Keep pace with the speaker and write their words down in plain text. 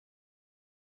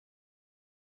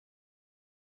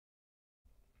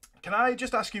Can I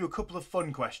just ask you a couple of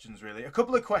fun questions, really? A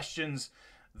couple of questions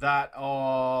that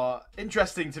are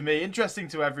interesting to me, interesting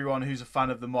to everyone who's a fan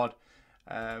of the mod,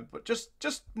 but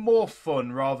just more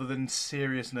fun rather than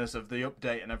seriousness of the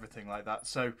update and everything like that.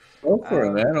 So, Go for it,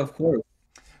 um, man. Of course.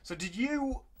 so did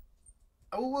you?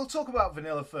 Oh, we'll talk about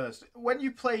vanilla first. When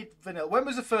you played vanilla, when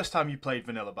was the first time you played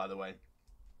vanilla? By the way.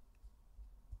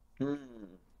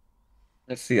 Hmm.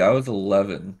 Let's see. I was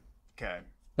 11, Okay.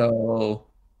 so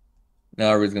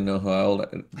now everybody's gonna know how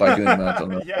old by doing math. I'll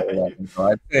know how Yeah. old I am. So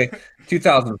I'd say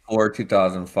 2004,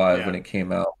 2005 Yeah. when it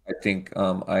came out. I think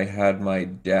I had my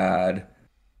dad.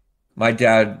 My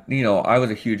dad, I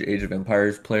was a huge Age of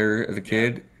Empires player as a Yeah.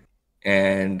 kid,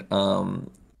 and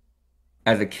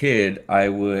as a kid, I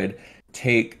would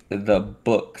take the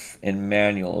books and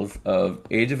manuals of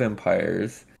Age of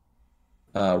Empires,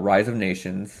 Rise of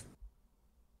Nations,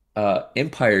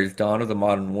 Empire's Dawn of the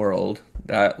Modern World.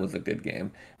 That was a good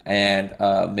game. And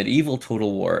Medieval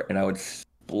Total War. And I would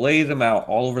splay them out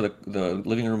all over the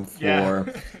living room Yeah.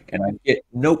 floor. And I'd get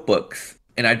notebooks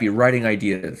and I'd be writing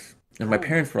ideas. And my Ooh.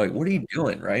 parents were like, "What are you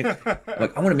doing?" Right? I'm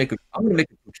like, I'm gonna make a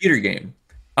computer game.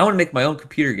 I want to make my own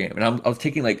computer game. And I was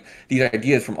taking like these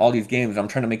ideas from all these games. I'm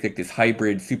trying to make like this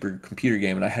hybrid super computer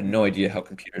game, and I had no idea how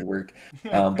computers work.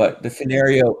 But the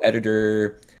scenario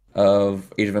editor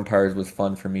of Age of Empires was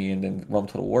fun for me, and then Rome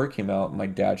Total War came out, and my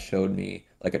dad showed me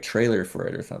like a trailer for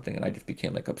it or something, and I just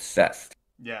became like obsessed.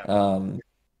 Yeah. Um,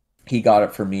 he got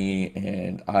it for me,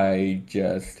 and I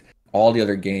just all the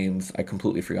other games I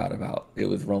completely forgot about. It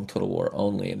was Rome Total War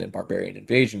only, and then Barbarian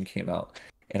Invasion came out,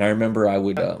 and I remember I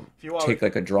would If you are, take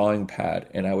like a drawing pad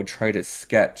and I would try to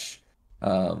sketch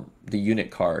the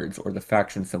unit cards or the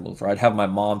faction symbols, or I'd have my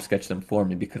mom sketch them for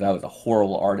me because I was a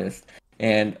horrible artist.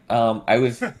 And I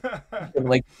was gonna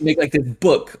like make like this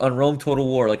book on Rome Total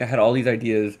War. Like I had all these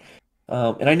ideas,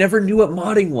 and I never knew what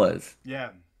modding was. yeah.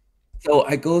 So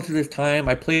I go through this time.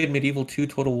 I played Medieval 2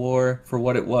 Total War for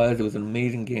what it was. It was an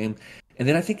amazing game. And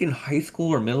then I think in high school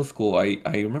or middle school, I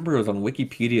remember it was on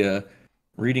Wikipedia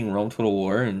reading Rome Total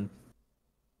War, and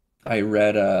I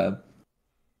read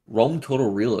Rome Total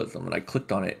Realism, and I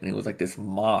clicked on it, and it was like this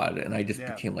mod, and I just Yeah.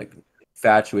 became like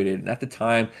infatuated. And at the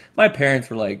time, my parents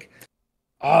were like,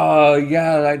 "Oh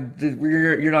yeah,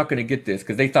 you're not gonna get this,"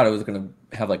 because they thought it was gonna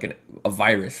have like a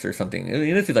virus or something. I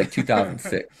mean, this is like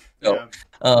 2006, so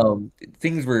Yeah.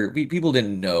 things were people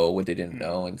didn't know what they didn't Hmm.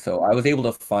 know, and so I was able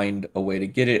to find a way to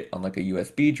get it on like a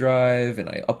USB drive, and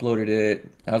I uploaded it.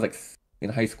 I was like in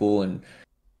high school, and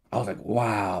I was like,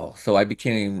 wow. So I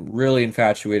became really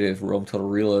infatuated with Rome Total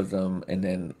Realism, and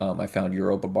then I found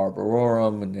Europa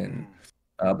Barbarorum, and then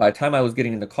Hmm. by the time I was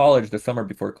getting into college, the summer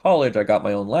before college, I got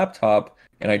my own laptop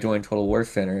and I joined Total War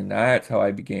Center, and that's how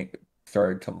I began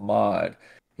started to mod.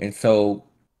 And so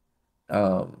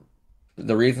um,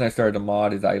 the reason I started to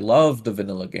mod is I love the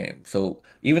vanilla game. So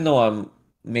even though I'm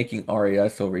making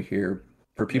RAS over here,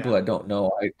 for people Yeah. that don't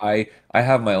know, I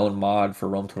have my own mod for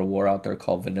Rome Total War out there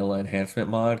called Vanilla Enhancement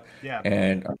Mod, Yeah.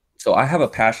 and so I have a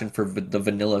passion for the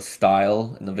vanilla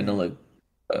style and the Hmm. vanilla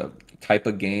uh, type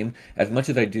of game as much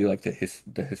as I do like the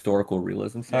historical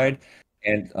realism Yeah. side.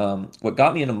 And what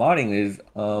got me into modding is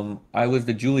I was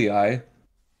the Julii,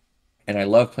 and I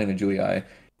love playing the Julii,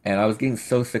 and I was getting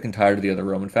so sick and tired of the other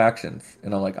Roman factions,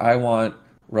 and I'm like, I want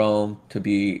Rome to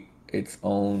be its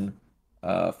own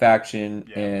faction,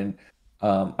 Yeah. and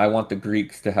I want the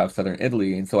Greeks to have southern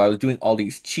Italy, and so I was doing all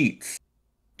these cheats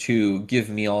to give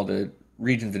me all the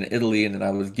regions in Italy, and then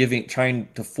I was trying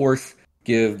to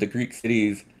give the Greek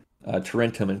cities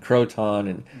Tarentum and Croton,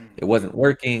 and Hmm. it wasn't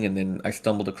working. And then I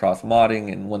stumbled across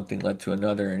modding, and one thing led to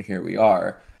another, and here we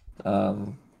are.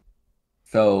 Um,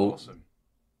 so Awesome.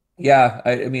 yeah,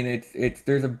 I mean it's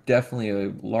there's a definitely a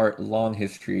long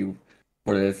history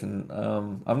for this, and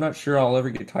I'm not sure I'll ever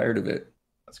get tired of it.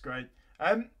 That's great.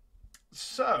 Um.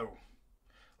 So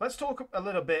let's talk a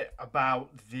little bit about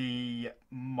the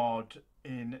mod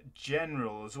in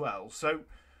general as well. So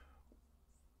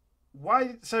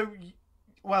why?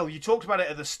 Well, you talked about it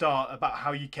at the start about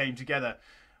how you came together.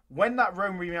 When that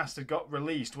Rome remastered got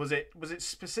released, was it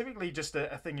specifically just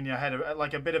a thing in your head,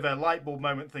 like a bit of a light bulb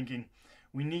moment, thinking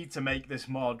we need to make this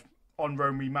mod on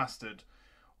Rome remastered,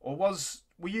 or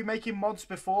were you making mods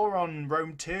before on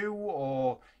Rome 2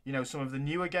 or some of the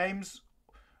newer games?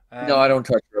 No, I Um, don't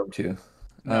touch Rome 2.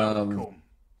 no, Um, cool.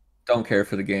 don't care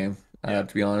for the game, Yeah,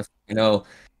 to be honest.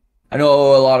 I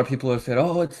know a lot of people have said,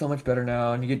 "Oh, it's so much better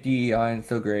now, and you get DEI, and it's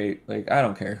so great." Like, I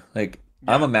don't care. Like,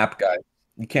 I'm yeah, a map guy.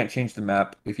 You can't change the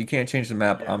map. If you can't change the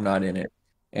map, yeah, I'm not in it.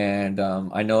 And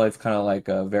I know it's kind of like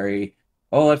a very,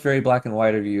 oh, that's very black and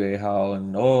white of you, Ahowl,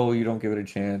 and oh, you don't give it a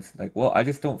chance. Like, well, I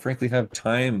just don't frankly have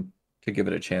time to give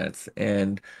it a chance.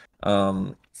 And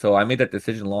So I made that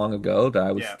decision long ago that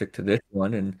I would Yeah. stick to this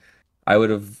one, and I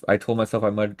told myself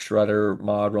I'd much rather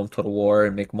mod Rome Total War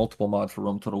and make multiple mods for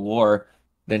Rome Total War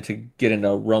than to get into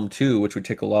Rome 2, which would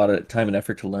take a lot of time and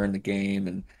effort to learn the game.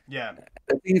 And Yeah.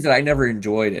 the thing is that I never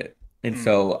enjoyed it. And Mm.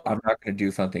 so I'm not going to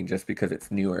do something just because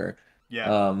it's newer. Yeah.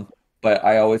 Um, but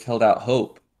I always held out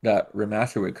hope that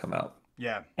Remaster would come out.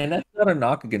 Yeah. And that's not a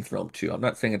knock against Rome 2. I'm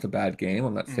not saying it's a bad game.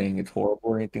 I'm not Mm. saying it's horrible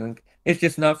or anything like it's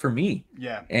just not for me.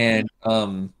 Yeah. And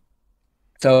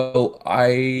so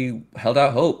I held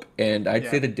out hope. And I'd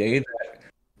say Yeah. the day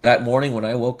that morning when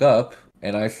I woke up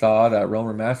and I saw that Rome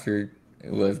Remastered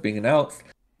was being announced,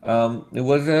 I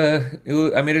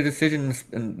made a decision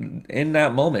in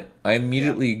that moment. I Yeah.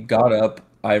 immediately got up.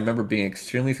 I remember being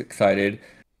extremely excited.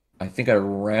 I think I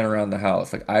ran around the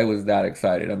house. Like I was that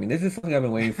excited. I mean, this is something I've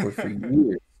been waiting for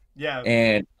years. Yeah.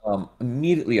 And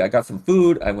immediately I got some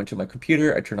food. I went to my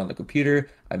computer. I turned on the computer.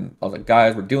 I was like,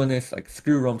 guys, we're doing this. Like,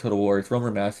 screw Rome Total War. It's Rome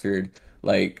Remastered.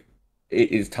 Like,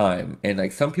 it is time. And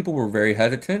like some people were very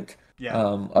hesitant. Yeah.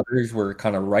 Others were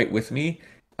kind of right with me.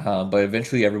 But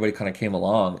eventually everybody kind of came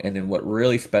along. And then what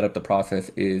really sped up the process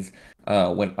is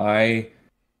when I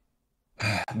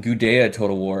Gudea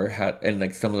Total War had and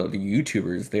like some of the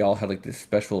YouTubers, they all had like this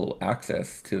special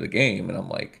access to the game, and I'm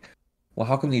like, well,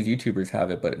 how come these YouTubers have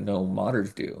it but no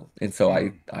modders do? And so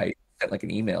Mm. I sent like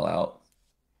an email out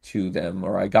to them,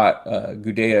 or I got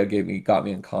Gudea got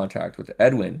me in contact with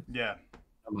Edwin. Yeah.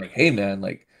 I'm like, hey man,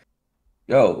 like,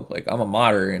 yo, like I'm a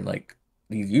modder, and like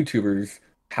these YouTubers,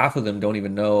 half of them don't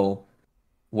even know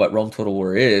what Rome Total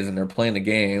War is, and they're playing the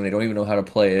game. They don't even know how to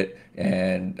play it,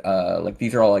 and like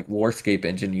these are all like Warscape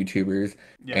engine YouTubers,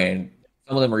 Yeah. and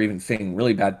some of them are even saying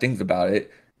really bad things about it.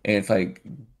 And it's like,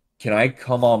 can I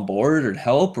come on board or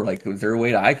help, or like, is there a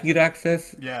way that I can get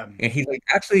access? Yeah. And he's like,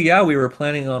 actually, yeah, we were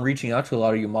planning on reaching out to a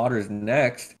lot of you modders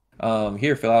next.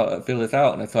 Here, fill this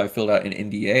out, and so I filled out an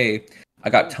NDA. I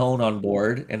got Cool. Tone on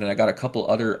board, and then I got a couple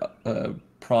other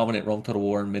prominent Rome Total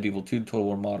War and Medieval 2 Total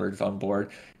War modders on board.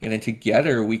 And then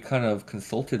together we kind of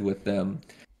consulted with them.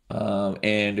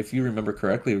 And if you remember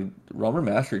correctly, Rome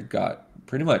Remastered got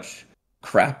pretty much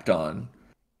crapped on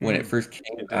when it Mm. first came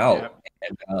It did. Yeah. out.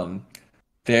 And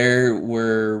there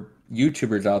were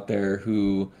YouTubers out there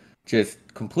who just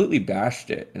completely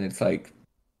bashed it. And it's like,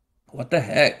 what the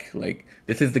heck? Like,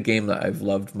 this is the game that I've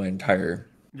loved my entire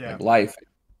Yeah. like life.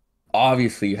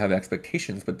 Obviously, you have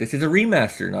expectations, but this is a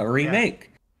remaster, not a Yeah. remake.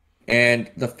 And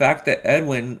the fact that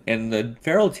Edwin and the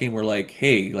Feral team were like,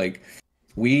 hey, like,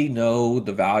 we know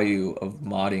the value of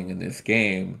modding in this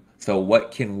game. So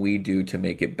what can we do to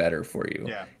make it better for you?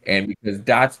 Yeah. And because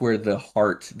that's where the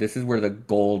heart, this is where the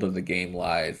gold of the game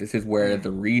lies. This is where Mm.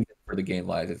 the reason for the game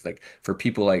lies. It's like for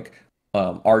people like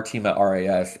our team at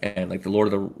RIS and like the Lord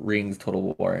of the Rings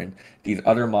Total War and these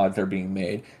other mods that are being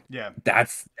made. Yeah.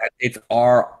 It's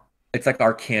like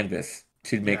our canvas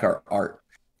to make Yeah. our art.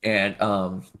 And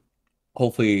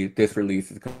hopefully this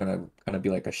release is gonna kind of be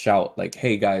like a shout, like,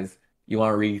 hey guys, you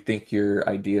want to rethink your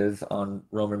ideas on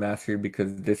Rome Remastered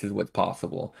because this is what's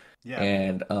possible. Yeah.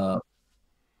 And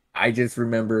I just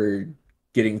remember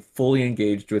getting fully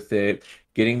engaged with it,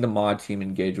 getting the mod team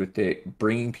engaged with it,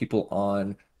 bringing people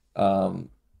on, um,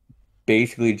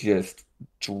 basically just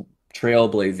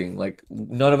trailblazing. Like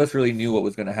none of us really knew what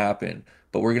was going to happen,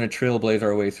 but we're going to trailblaze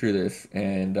our way through this.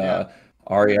 And Yeah.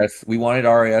 RES, we wanted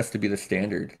RES to be the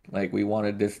standard. Like we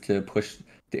wanted this to push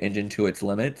the engine to its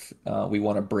limits. We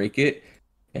want to break it,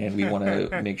 and we want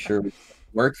to make sure what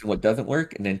works and what doesn't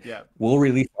work. And then Yeah. we'll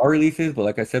release our releases. But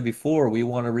like I said before, we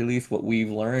want to release what we've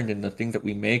learned and the things that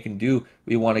we make and do.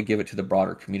 We want to give it to the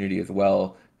broader community as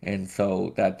well, and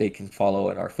so that they can follow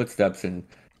in our footsteps and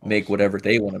make Awesome. whatever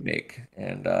they want to make.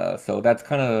 And so that's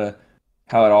kind of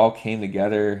how it all came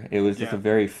together. It was just a Yeah.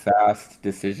 very fast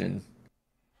decision.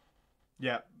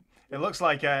 Yeah. It looks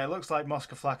like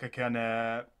Mosca Flacca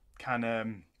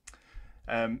can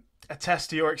attest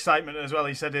to your excitement as well.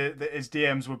 He said that his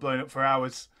DMs were blown up for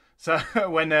hours. So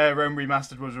when Rome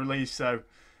Remastered was released, so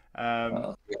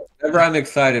um, Whenever I'm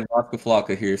excited, Mosca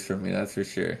Flocka hears from me, that's for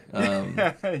sure.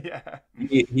 yeah,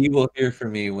 He will hear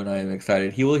from me when I am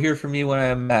excited. He will hear from me when I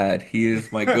am mad. He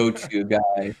is my go-to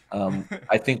guy.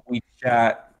 I think we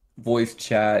voice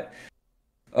chat,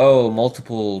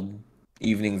 multiple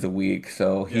evenings a week.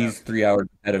 So yeah, he's 3 hours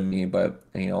ahead of me, but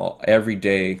every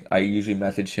day I usually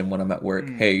message him when I'm at work.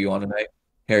 mm, Hey, you on tonight?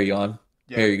 Hey, are you on?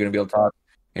 Hey, yeah, are you gonna be able to talk?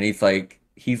 And he's like,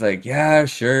 yeah,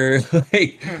 sure.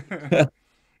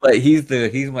 Like, but he's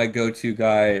my go-to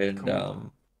guy, and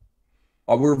cool,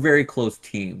 we're a very close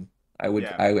team.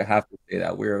 yeah, I would have to say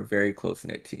that we're a very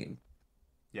close-knit team.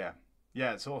 yeah,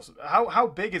 yeah. It's awesome. How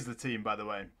big is the team, by the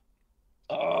way?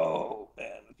 Oh man,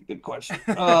 that's a good question.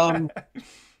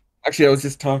 Actually, I was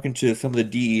just talking to some of the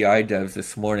DEI devs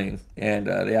this morning, and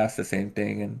they asked the same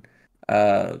thing. And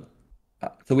uh,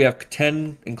 so we have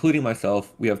 10, including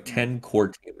myself, we have Mm, 10 core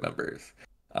team members.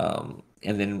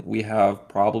 And then we have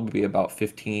probably about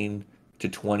 15 to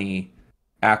 20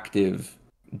 active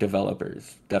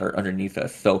developers that are underneath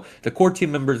us. So the core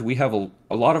team members, we have a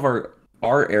lot of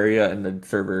our area in the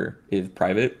server is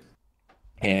private.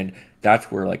 And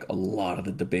that's where like a lot of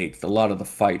the debates, a lot of the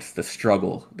fights, the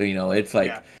struggle, it's yeah.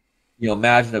 like,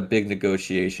 imagine a big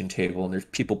negotiation table and there's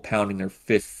people pounding their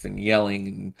fists and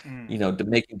yelling and, Mm,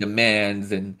 making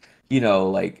demands and,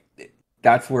 like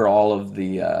that's where all of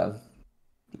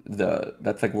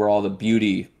that's like where all the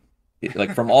beauty,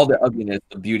 like from all the ugliness,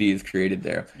 the beauty is created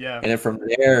there. yeah. And then from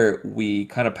there, we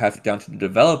kind of pass it down to the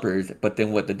developers, but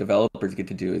then what the developers get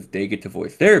to do is they get to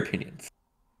voice their opinions.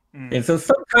 Mm, And so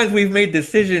sometimes we've made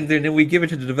decisions and then we give it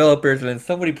to the developers and then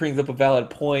somebody brings up a valid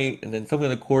point and then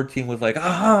someone in the core team was like,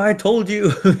 aha, I told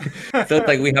you. So it's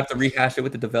like we have to rehash it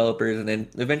with the developers and then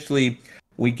eventually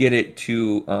we get it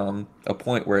to a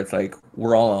point where it's like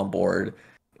we're all on board.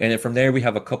 And then from there we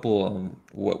have a couple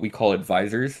what we call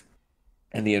advisors.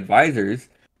 And the advisors,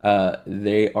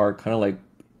 they are kind of like,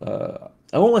 I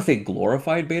don't want to say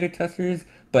glorified beta testers,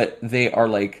 but they are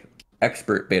like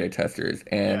expert beta testers,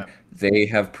 and yeah. they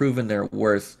have proven their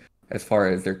worth as far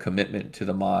as their commitment to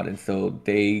the mod. And so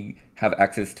they have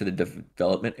access to the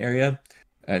development area,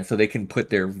 and so they can put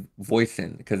their voice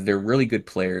in because they're really good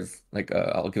players. Like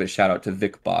I'll give a shout out to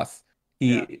Vic Boss.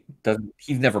 Yeah.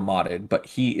 He's never modded, but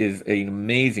he is an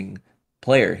amazing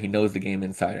player. He knows the game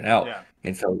inside and out. Yeah.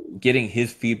 And so getting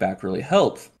his feedback really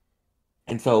helps.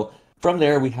 And so from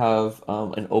there, we have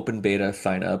an open beta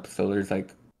sign up. So there's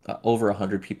like over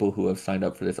 100 people who have signed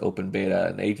up for this open beta,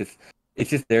 and it's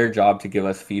just their job to give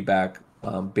us feedback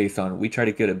based on, we try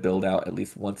to get a build out at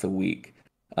least once a week.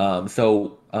 All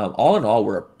in all,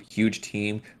 we're a huge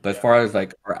team, but as Yeah. far as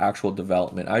like our actual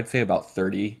development, I'd say about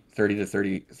 30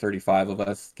 to 35 of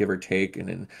us, give or take,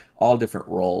 and in all different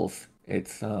roles.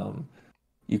 It's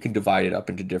you can divide it up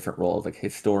into different roles like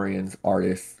historians,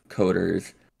 artists,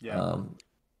 coders, Yeah. um,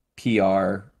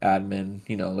 PR, admin,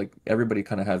 like everybody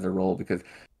kind of has their role because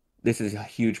this is a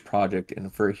huge project.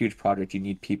 And for a huge project, you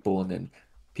need people, and then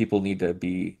people need to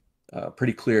be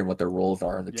pretty clear in what their roles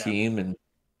are in the Yeah. team. And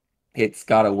it's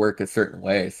got to work a certain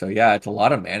way. So yeah, it's a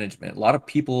lot of management, a lot of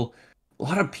people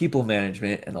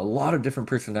management, and a lot of different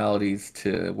personalities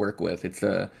to work with.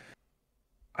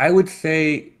 I would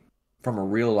say from a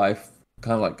real life,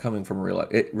 kind of like coming from real life,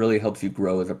 it really helps you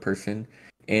grow as a person,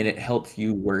 and it Mm, helps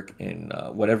you work in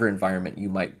whatever environment you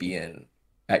might be in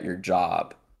at your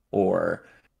job or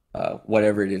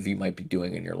whatever it is you might be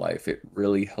doing in your life. It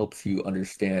really helps you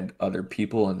understand other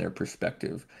people and their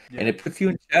perspective, and yeah. it puts you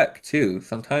in check too.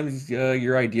 Sometimes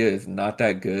your idea is not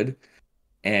that good,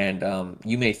 and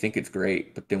you may think it's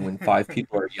great, but then when five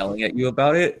people are yelling at you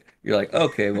about it, you're like,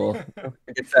 okay, well,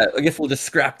 I guess we'll just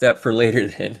scrap that for later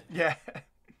then. Yeah.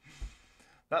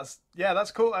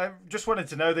 That's cool. I just wanted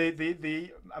to know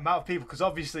the amount of people, because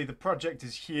obviously the project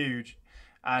is huge,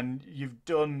 and you've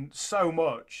done so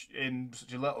much in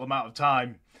such a little amount of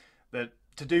time, that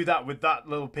to do that with that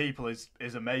little people is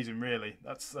amazing. Really,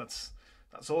 that's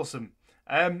awesome.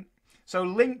 So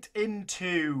linked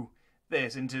into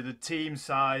this, into the team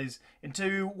size,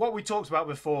 into what we talked about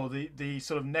before, the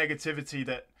sort of negativity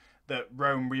that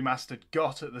Rome Remastered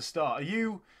got at the start. Are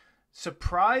you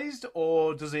surprised,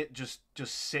 or does it just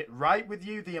sit right with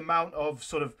you, the amount of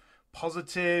sort of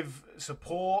positive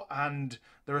support and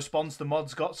the response the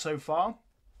mods got so far?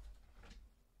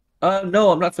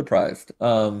 No, I'm not surprised.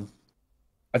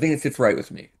 I think it sits right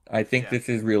with me. I think Yeah. this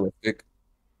is realistic.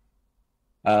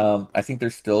 I think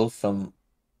there's still some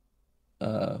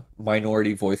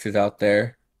minority voices out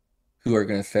there who are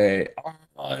gonna say,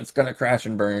 "Oh, it's gonna crash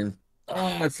and burn.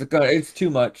 Oh, it's too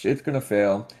much. It's gonna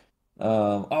fail.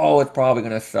 Oh, it's probably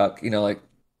gonna suck." Like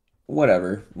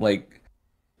whatever. Like,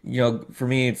 for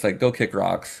me, it's like go kick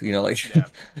rocks. Like Yeah.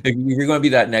 if you're going to be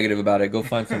that negative about it, go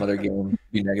find some other game to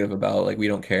be negative about. Like we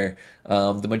don't care.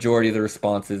 The majority of the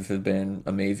responses have been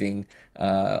amazing.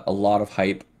 A lot of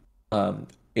hype.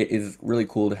 It is really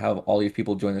cool to have all these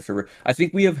people join the server. I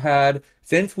think we have had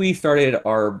since we started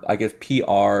our, I guess,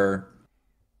 PR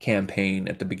campaign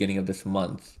at the beginning of this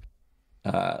month.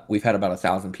 We've had about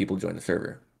 1,000 people join the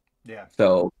server. Yeah.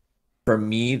 So for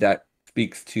me, that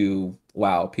speaks to,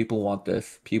 wow, people want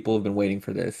this. People have been waiting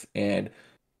for this. And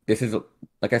this is,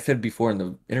 like I said before in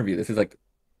the interview, this is like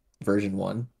version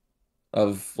one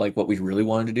of like what we really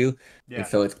wanted to do. And Yeah.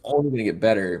 so it's only going to get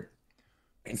better.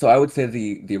 And so I would say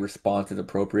the response is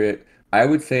appropriate. I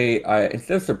would say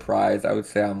instead of surprised, I would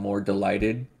say I'm more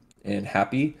delighted and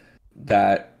happy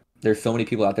that there's so many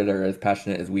people out there that are as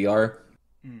passionate as we are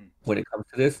Mm. when it comes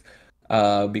to this,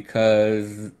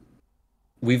 because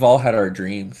we've all had our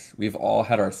dreams, we've all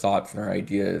had our thoughts and our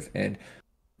ideas, and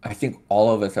I think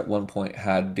all of us at one point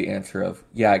had the answer of,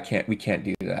 yeah, we can't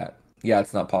do that. Yeah,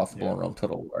 it's not possible Yeah. in Rome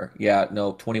Total War. Yeah,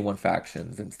 no, 21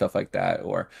 factions and stuff like that,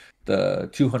 or the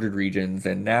 200 regions.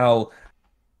 And now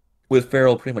with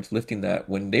Farrell pretty much lifting that,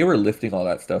 when they were lifting all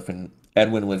that stuff, and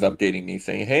Edwin was updating me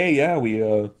saying, "Hey, yeah,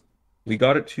 we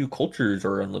got it to cultures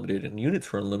are unlimited and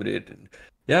units were unlimited, and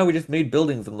yeah, we just made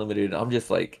buildings unlimited." I'm just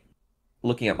like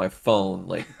looking at my phone,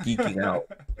 like geeking out,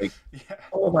 like, Yeah.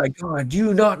 "Oh my God, do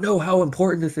you not know how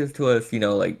important this is to us?"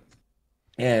 Like,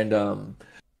 and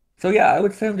so yeah, I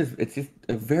would say it's just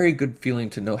a very good feeling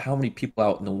to know how many people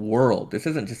out in the world. This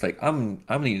isn't just like I'm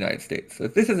in the United States. So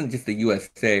this isn't just the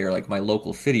USA or like my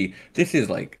local city. This is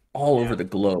like all over Yeah. the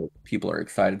globe. People are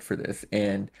excited for this,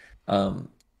 and um,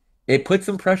 it puts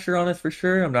some pressure on us for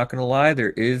sure. I'm not gonna lie.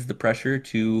 There is the pressure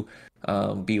to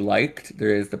be liked.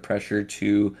 There is the pressure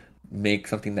to make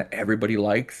something that everybody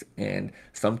likes, and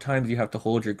sometimes you have to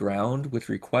hold your ground with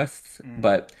requests. Mm.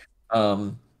 But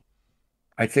um,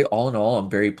 I'd say all in all, I'm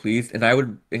very pleased, and I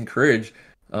would encourage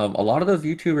a lot of those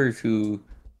YouTubers who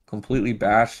completely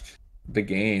bashed the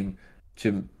game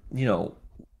to,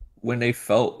 when they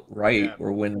felt right Yeah.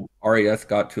 or when RAS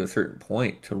got to a certain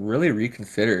point, to really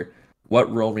reconsider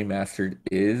what Rome Remastered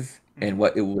is and Mm.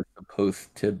 what it was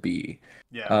supposed to be.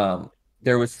 Yeah. Um,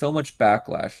 there was so much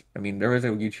backlash. I mean, there was a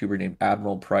YouTuber named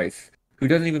Admiral Price who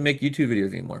doesn't even make YouTube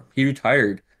videos anymore. He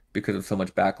retired because of so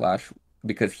much backlash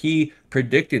because he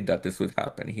predicted that this would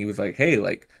happen. He was like, "Hey,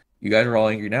 like you guys are all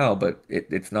angry now, but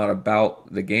it's not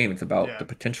about the game. It's about Yeah. the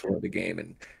potential of the game."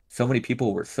 And so many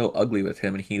people were so ugly with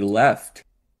him, and he left.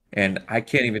 And Mm. I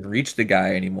can't even reach the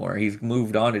guy anymore. He's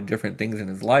moved on to different things in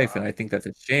his life, and Wow. I think that's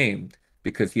a shame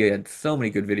because he had so many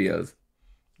good videos.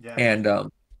 Yeah. And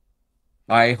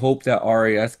I hope that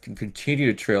RAS can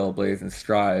continue to trailblaze and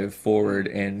strive forward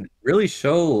Mm. and really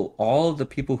show all of the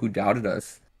people who doubted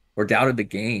us or doubted the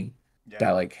game Yeah.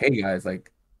 that, like, hey guys,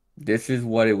 like, this is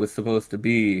what it was supposed to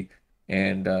be.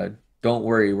 And don't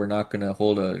worry, we're not going to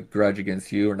hold a grudge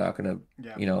against you. We're not going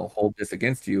to, Yeah. hold this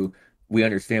against you. We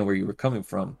understand where you were coming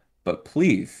from, but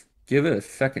please give it a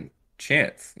second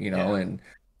chance, Yeah. and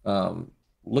um,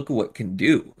 look at what it can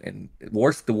do. And the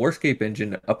Warscape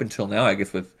engine up until now, I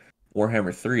guess, with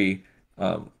Warhammer 3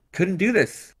 couldn't do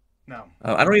this. No.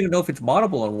 I don't even know if it's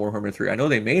moddable on Warhammer 3. I know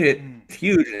they made it. Mm. It's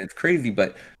huge and it's crazy,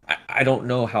 but I don't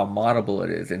know how moddable it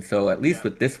is. And so at least Yeah.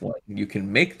 with this one, you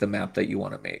can make the map that you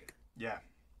want to make. Yeah.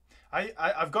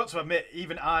 I've got to admit,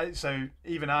 even I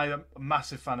am a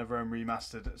massive fan of Rome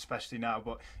Remastered, especially now.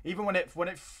 But even when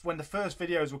the first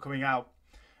videos were coming out,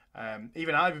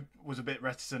 even I was a bit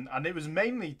reticent, and it was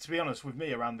mainly, to be honest, with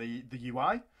me around the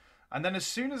UI. And then as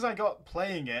soon as I got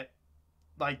playing it,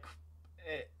 like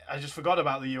I just forgot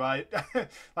about the UI.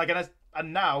 Like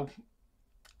and now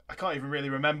I can't even really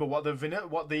remember what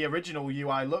the original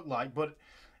UI looked like, but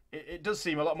it does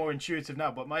seem a lot more intuitive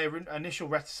now. But my initial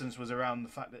reticence was around the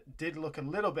fact that it did look a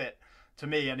little bit, to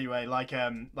me anyway, like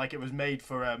it was made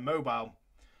for mobile.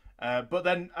 But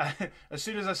then as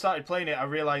soon as I started playing it, I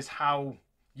realized how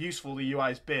useful the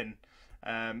UI's been,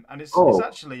 and it's Oh,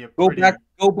 actually a pretty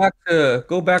go back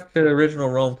to the original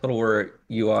Rome Total War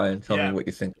UI and tell me yeah, what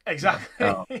you think.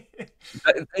 exactly.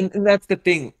 And that's the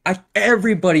thing.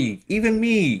 Everybody, even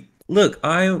me, look,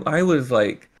 I was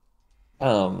like,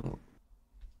 um,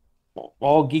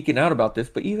 all geeking out about this,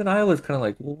 but even I was kind of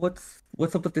like, well,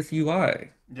 what's up with this UI?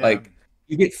 Yeah, Like,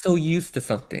 you get so used to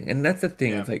something, and that's the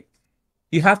thing. yeah, It's like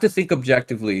you have to think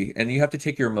objectively, and you have to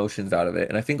take your emotions out of it.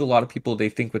 And I think a lot of people they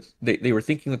were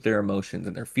thinking with their emotions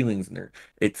and their feelings and their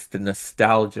it's the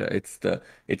nostalgia, it's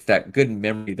that good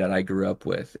memory that I grew up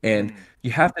with, and mm,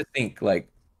 you have to think like,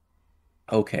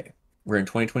 okay, we're in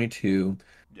 2022.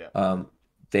 yeah, Um,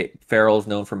 Farrell's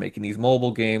known for making these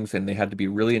mobile games, and they had to be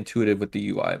really intuitive with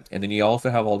the UI. And then you also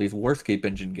have all these Warscape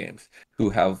engine games who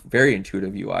have very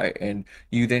intuitive UI, and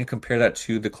you then compare that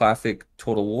to the classic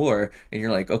Total War, and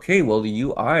you're like, okay, well the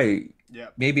UI yeah.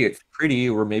 maybe it's pretty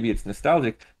or maybe it's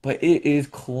nostalgic, but it is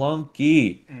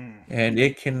clunky, Mm, and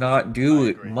it cannot I do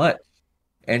agree. much.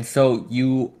 And so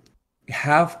you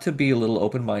have to be a little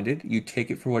open-minded. You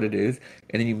take it for what it is,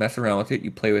 and then you mess around with it.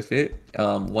 You play with it.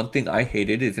 One thing I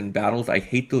hated is in battles, I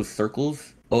hate those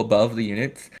circles above the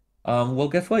units. Well,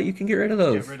 guess what? You can get rid of Get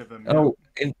those. rid of them. Yeah, Oh,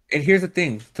 and here's the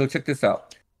thing. So check this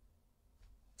out.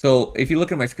 So if you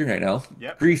look at my screen right now,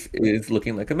 yep. Greece is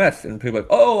looking like a mess, and people are like,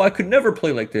 "Oh, I could never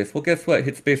play like this." Well, guess what?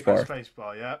 Hit Press spacebar,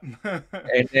 spacebar. Yeah.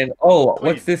 and then, oh, what's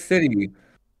Clean. this city?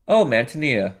 Oh,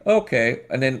 Mantinea. Okay.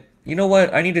 And then you know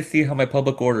what? I need to see how my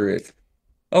public order is.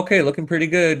 Okay, looking pretty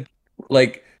good.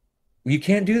 Like, you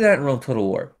can't do that in Rome Total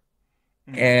War.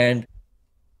 Mm. And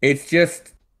it's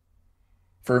just,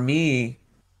 for me,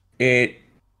 it,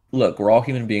 look, we're all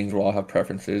human beings, we all have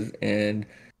preferences, and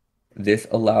this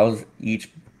allows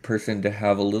each person to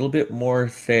have a little bit more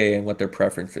say in what their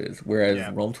preference is. Whereas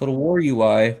Yeah. Rome Total War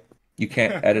UI, you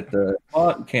can't edit the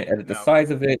font, you can't edit the No. size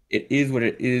of it. It is what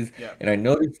it is. Yeah. And I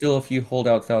know there's still a few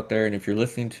holdouts out there. And if you're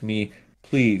listening to me,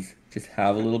 please just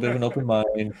have a little bit of an open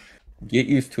mind. Get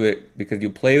used to it because you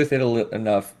play with it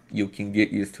enough, you can get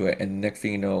used to it. And next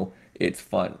thing you know, it's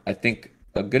fun. I think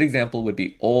a good example would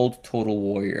be Old Total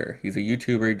Warrior. He's a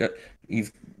YouTuber.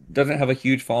 He's doesn't have a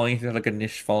huge following. He has like a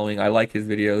niche following. I like his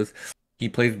videos. He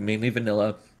plays mainly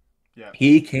vanilla. Yeah.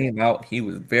 He came out, he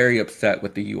was very upset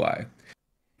with the UI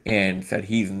and said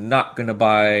he's not gonna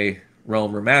buy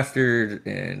Rome Remastered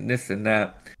and this and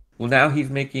that. Well, now he's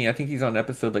making, I think he's on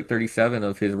episode like 37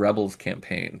 of his Rebels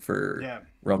campaign for Yeah.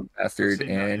 Rome I've Remastered, seen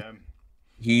that. and Yeah.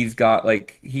 he's got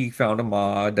like he found a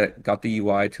mod that got the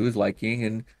UI to his liking,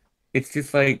 and it's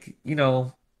just like,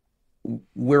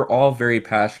 we're all very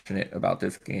passionate about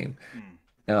this game.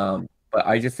 Mm. But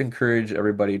I just encourage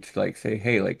everybody to like say,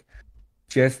 hey, like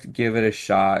just give it a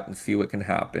shot and see what can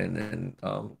happen.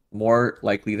 And more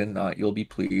likely than not, you'll be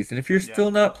pleased. And if you're Yeah.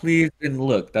 still not pleased, then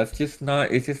look, it's just not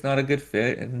a good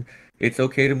fit, and it's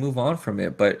okay to move on from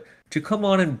it. But to come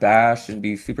on and bash and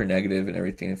be super negative and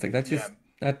everything, it's like Yeah.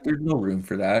 there's no room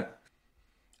for that.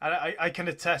 And I can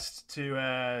attest to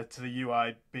the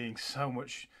UI being so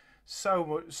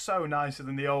nicer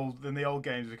than the old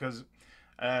games because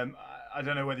I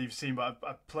don't know whether you've seen, but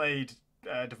I've played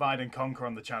Divide and Conquer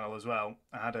on the channel as well.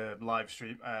 I had a live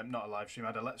stream, not a live stream, I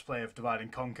had a let's play of Divide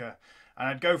and Conquer, and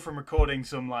I'd go from recording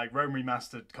some like Rome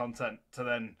Remastered content to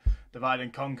then Divide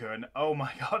and Conquer, and oh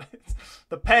my god, it's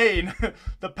the pain,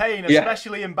 the pain, Yeah.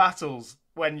 especially in battles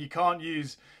when you can't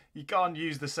use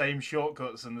the same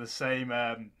shortcuts and the same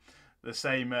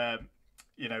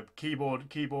keyboard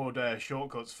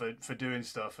shortcuts for doing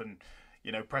stuff, and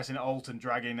pressing alt and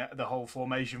dragging the whole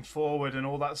formation forward and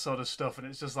all that sort of stuff, and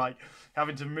it's just like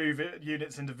having to move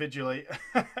units individually.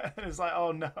 It's like,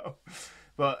 oh no.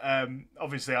 But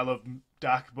obviously I love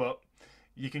Dyck, but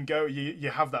you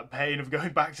have that pain of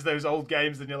going back to those old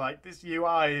games and you're like, this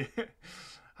UI,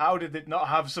 how did it not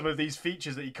have some of these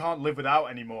features that you can't live without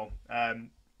anymore?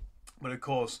 But of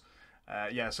course,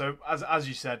 yeah. So as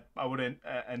you said, I would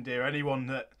endear anyone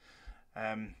that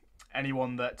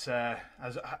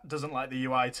doesn't like the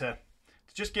UI to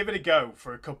just give it a go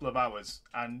for a couple of hours,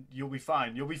 and you'll be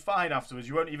fine. You'll be fine afterwards.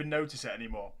 You won't even notice it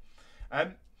anymore.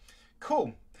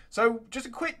 Cool. So just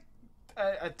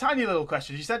a tiny little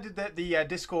question. You said that the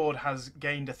Discord has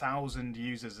gained 1,000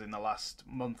 users in the last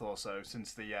month or so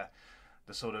since the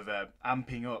sort of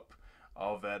amping up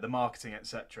of the marketing,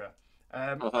 etc.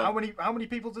 Uh-huh. How many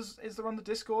people is there on the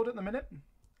Discord at the minute?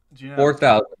 Do you know?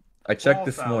 4,000. I checked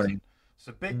this 4,000. morning. It's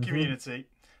a big Hmm. community.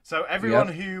 So everyone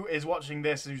Yep. who is watching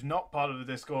this who's not part of the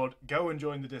Discord, go and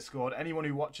join the Discord. Anyone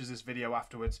who watches this video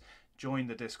afterwards, join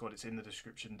the Discord. It's in the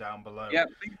description down below. Yeah,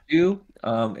 please do.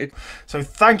 It's So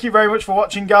thank you very much for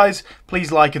watching, guys.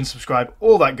 Please like and subscribe,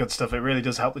 all that good stuff. It really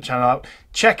does help the channel out.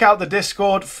 Check out the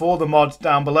Discord for the mod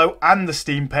down below and the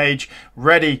Steam page.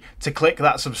 Ready to click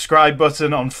that subscribe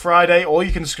button on Friday, or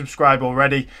you can subscribe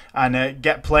already and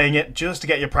get playing it just to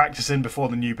get your practice in before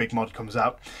the new big mod comes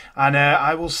out. And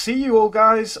I will see you all,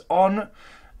 guys, on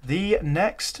the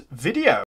next video.